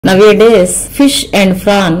Nowadays, fish and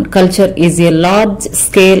prawn culture is a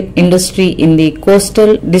large-scale industry in the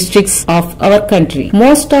coastal districts of our country.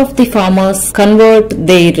 Most of the farmers convert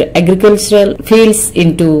their agricultural fields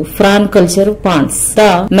into prawn culture ponds.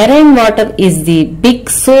 The marine water is the big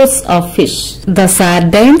source of fish. The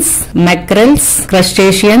sardines, mackerels,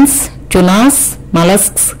 crustaceans, tunas,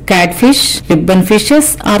 mollusks, catfish, ribbon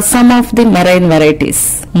fishes are some of the marine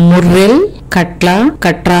varieties. Murrel, katla,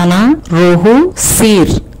 katrana, rohu, seer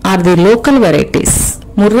are the local varieties.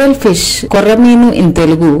 Murrel fish, Korrameenu in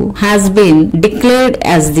Telugu, has been declared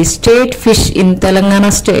as the state fish in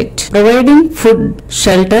Telangana state, providing food,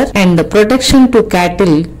 shelter and protection to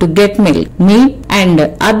cattle to get milk, meat and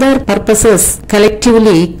other purposes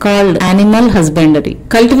collectively called animal husbandry.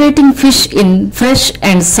 Cultivating fish in fresh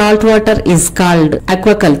and salt water is called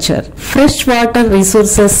aquaculture. Freshwater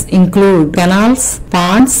resources include canals,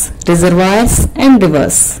 ponds, reservoirs and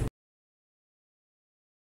rivers.